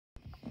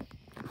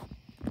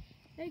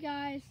Hey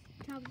guys,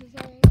 Thomas is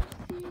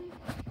here.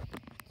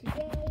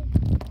 Today,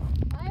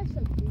 I have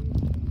some news.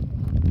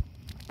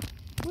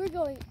 We're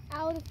going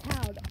out of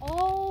town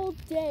all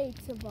day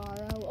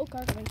tomorrow. Oh,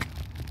 car coming.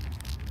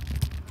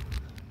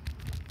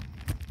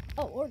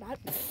 Oh, or not.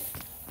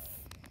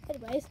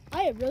 Anyways,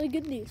 I have really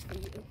good news for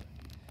you.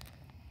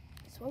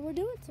 That's what we're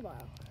doing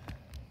tomorrow.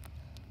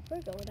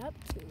 We're going up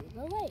to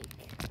the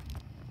lake.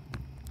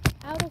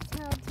 Out of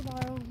town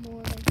tomorrow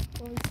morning.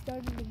 We'll be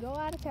starting to go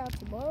out of town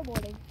tomorrow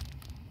morning.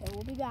 And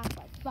we'll be back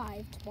by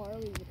 5 tomorrow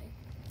evening.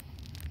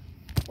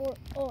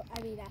 Or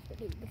I mean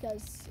afternoon,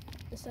 because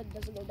the sun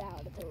doesn't go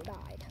down until 9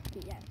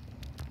 p.m.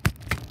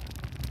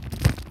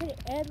 Okay,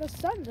 and the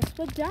sun just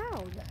went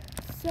down.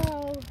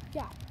 So,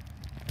 yeah.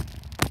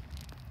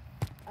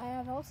 I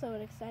have also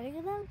an exciting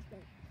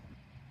announcement.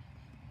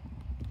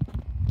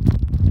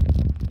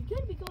 We're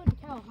going to be going to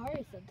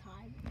Kalahari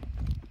sometime.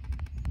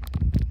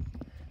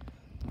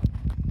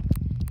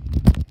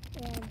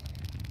 And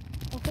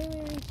hopefully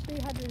we reach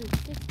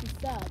 360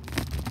 subs.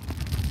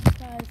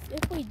 Because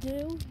if we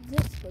do,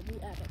 this will be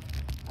epic.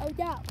 Oh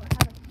yeah, we're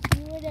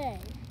having Q&A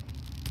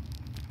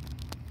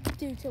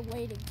due to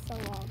waiting so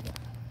long.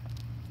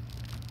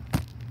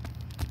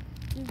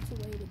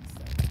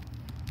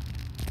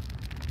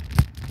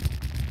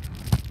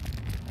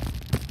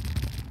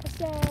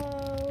 So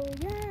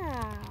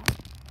yeah.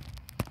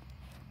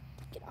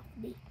 Get off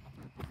of me.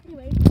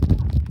 Anyway,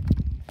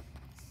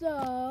 so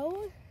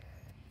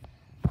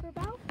for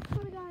about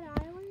Polygon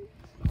Island,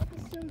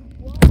 episode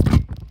 1,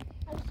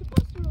 I was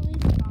supposed to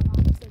release it on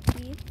August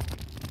 13th,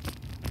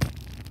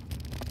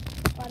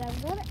 but I'm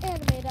going to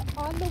animate it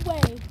on the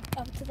way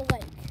up to the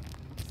lake.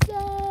 So,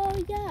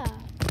 yeah.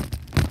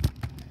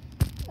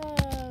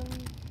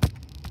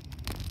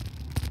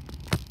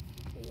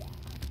 Yeah.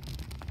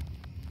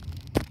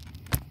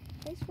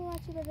 Thanks for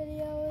watching the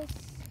videos.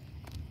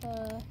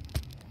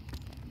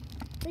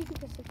 Thank you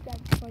for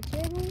subscribing to my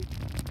channel.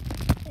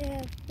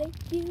 And thank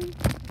you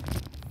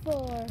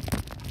for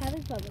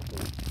having fun with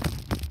me.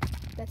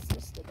 That's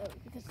just a note,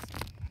 because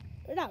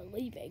we're not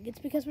leaving. It's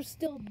because we're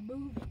still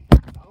moving,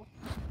 that's all.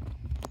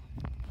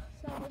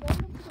 So we're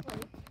going up to the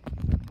lake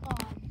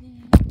on the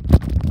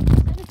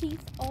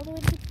 17th all the way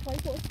to the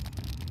 24th.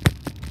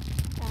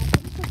 After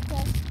the Christmas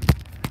fest.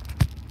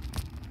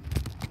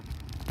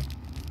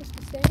 Just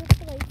to stay at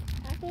the lake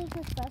after the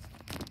Christmas fest.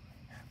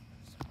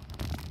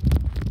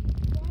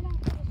 Right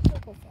after the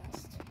Circle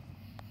Fest.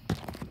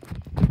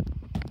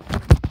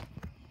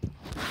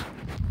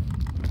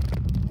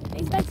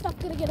 Is my stuff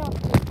gonna get off me?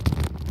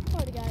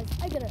 Sorry guys,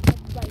 I gotta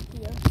end right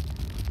here.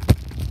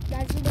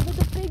 Guys, remember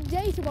the big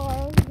day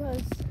tomorrow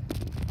because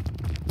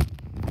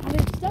I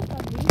have stuff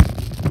on me.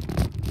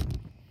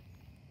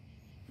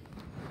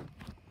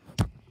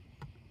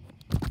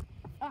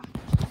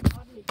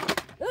 On me.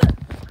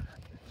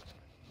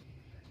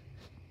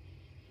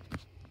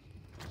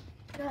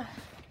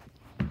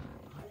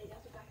 Already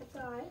got it back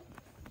inside.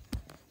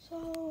 So,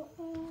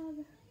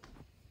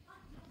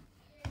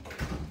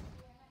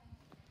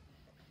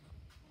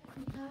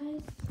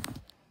 guys,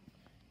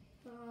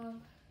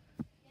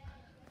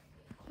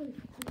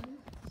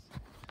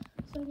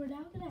 so we're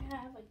now gonna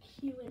have a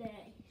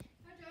Q&A.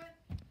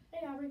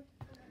 Hey, Aubrey.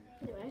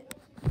 Anyway,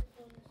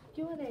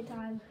 Q&A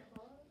time.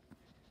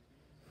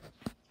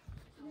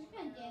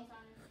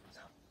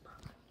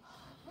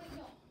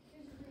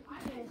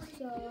 Okay,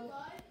 so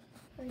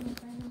we're gonna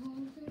find a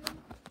home to do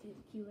the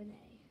Q&A.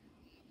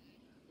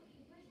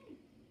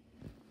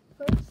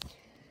 First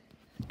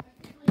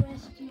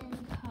question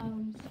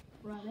comes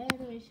from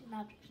Animation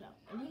Outro Show,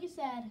 and he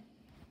said,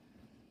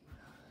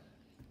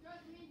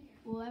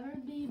 will ever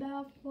be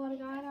Battle for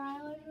Polygon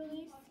Island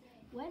released?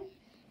 When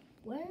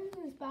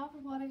is Battle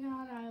for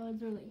Polygon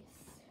Island's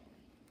release?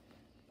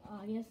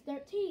 August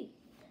 13th.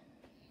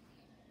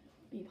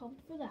 Be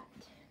pumped for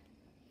that.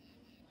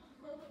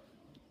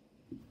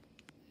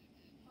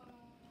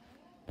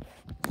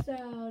 So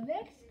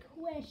next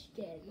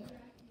question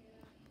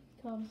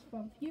comes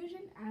from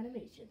Fusion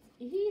Animations.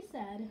 He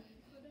said,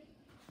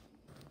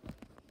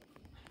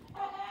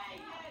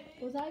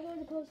 was I going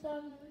to post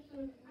on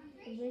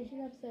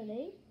Animation episode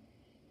 8?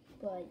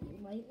 But you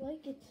might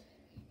like it.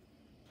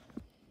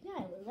 Yeah,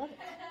 I would love it.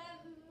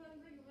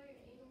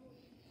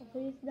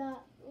 Please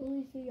not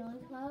releasing on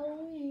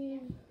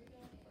Halloween.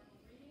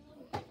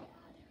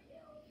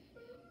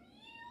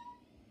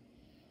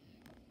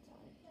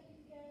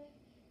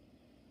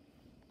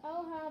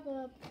 I'll have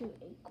up to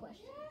 8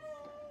 questions.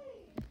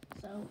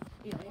 So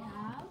here we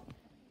have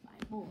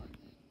 5 more.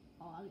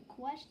 On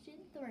question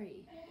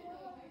 3.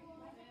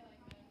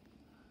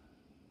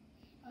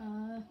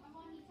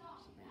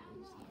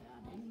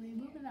 Anyway,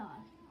 moving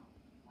on.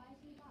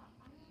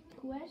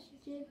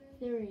 Question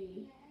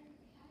 3.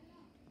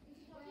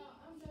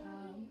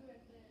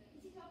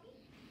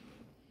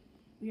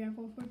 We are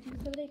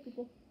 44278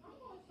 people.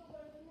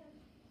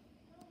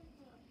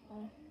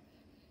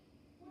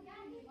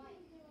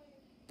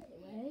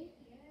 Anyway,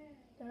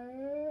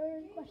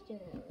 3rd question.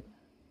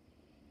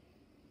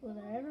 Will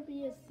there ever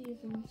be a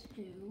season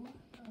 2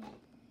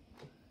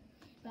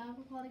 of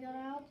Falcon Quality Gun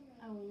Rounds?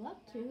 I would love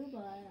to,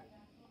 but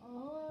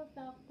all of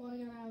Falcon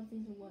Quality Gun Rounds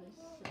season 1 is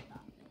still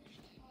not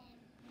finished.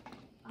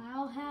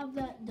 I'll have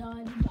that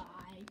done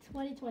by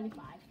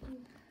 2025.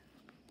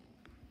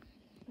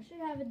 I should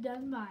have it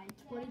done by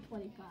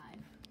 2025.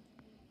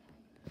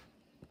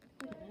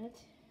 Wait a minute.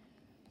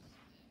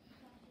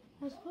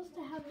 I was supposed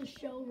to have the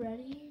show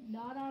ready,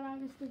 not on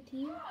August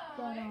 15th,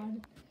 but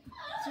on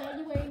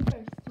January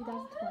 1st,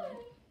 2020,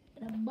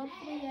 in a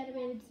monthly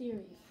animated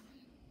series.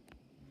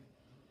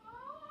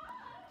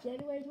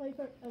 January 1st,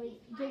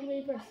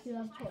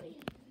 2020.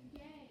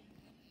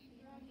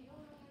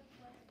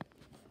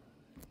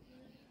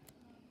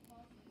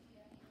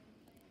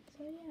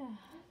 So yeah.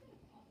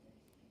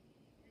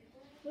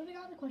 Moving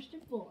on to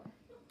question 4.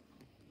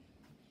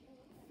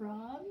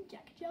 From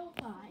Jack Joe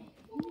Pie.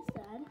 He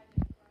said,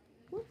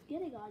 "What's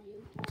getting on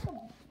you?" Some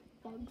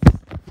bugs.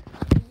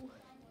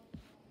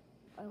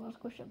 I love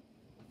squish him.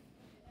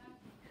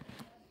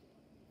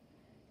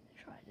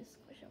 Try to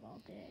squish him all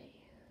day.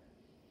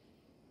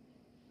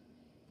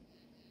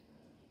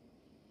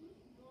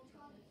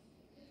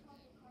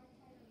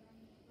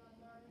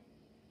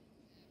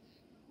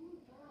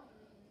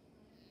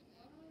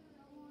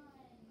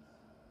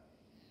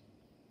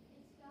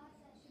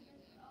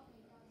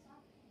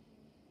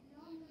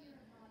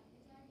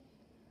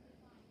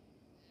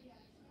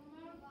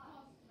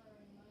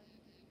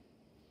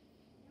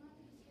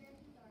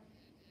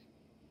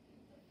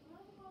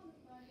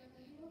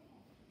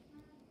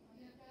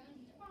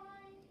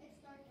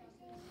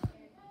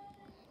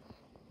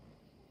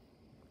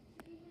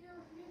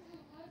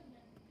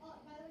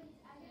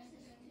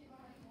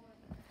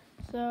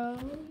 So,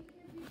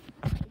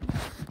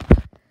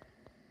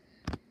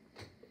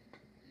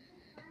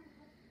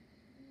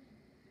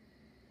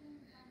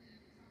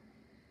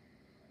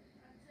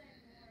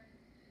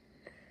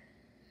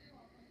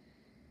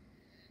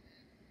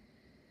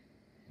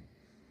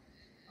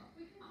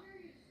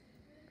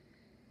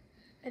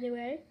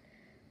 anyway,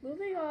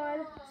 moving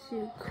on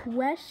to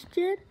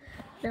question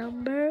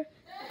number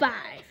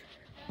 5.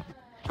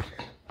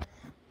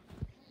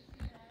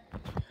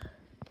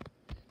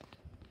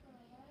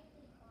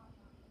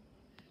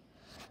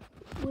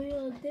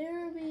 Will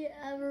there be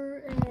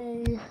ever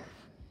a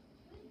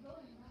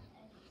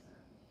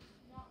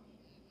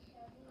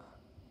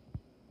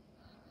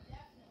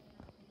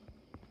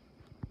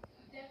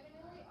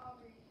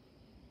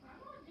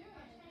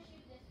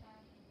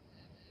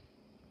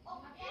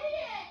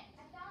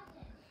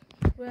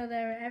Will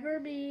there ever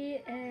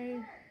be a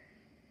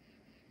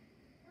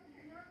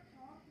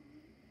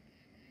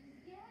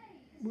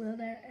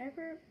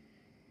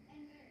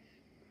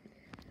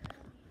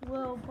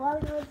Will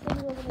Bodyguard City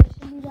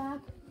Elimination be back?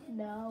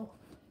 No.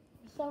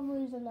 For some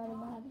reason I don't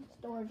have any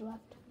storage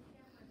left.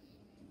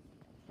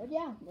 But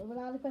yeah, moving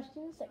on to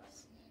question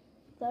 6.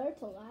 Third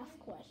to last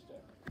question.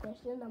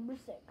 Question number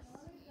 6.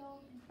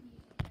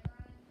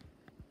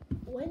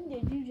 When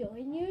did you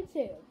join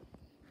YouTube?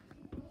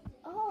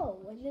 Oh,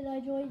 when did I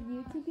join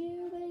YouTube,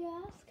 you may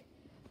ask?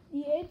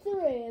 The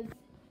answer is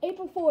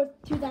April 4th,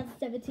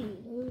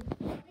 2017.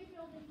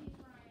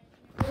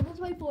 April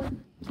 24th,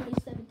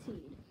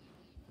 2017.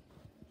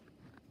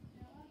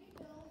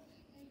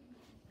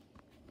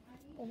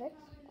 The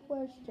next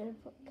question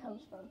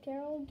comes from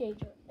Carol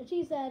Gager, and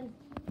she said,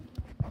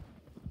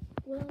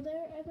 "Will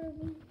there ever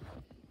be?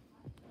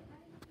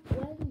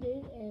 When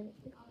did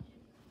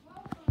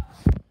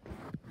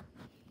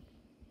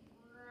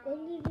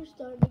you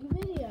start making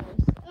videos?"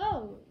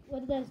 Oh,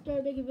 when did I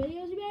start making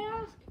videos, you may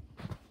ask?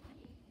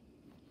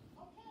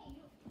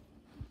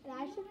 And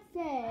I should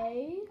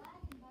say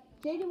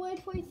January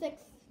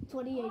 26,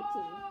 2018.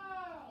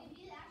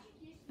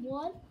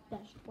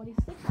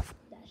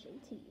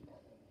 1-26-18.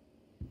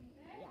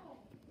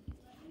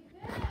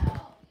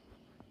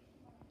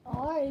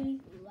 Alright,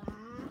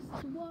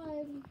 last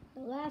one.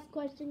 The last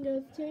question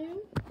goes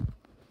to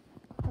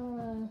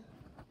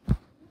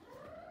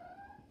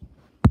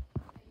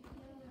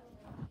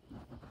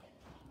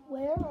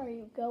where are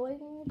you going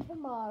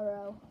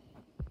tomorrow?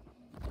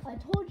 I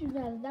told you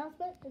that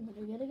announcement in the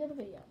beginning of the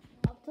video.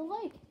 Up to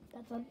like.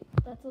 That's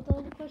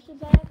all the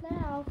questions I have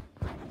now.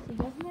 See you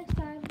guys next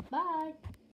time. Bye.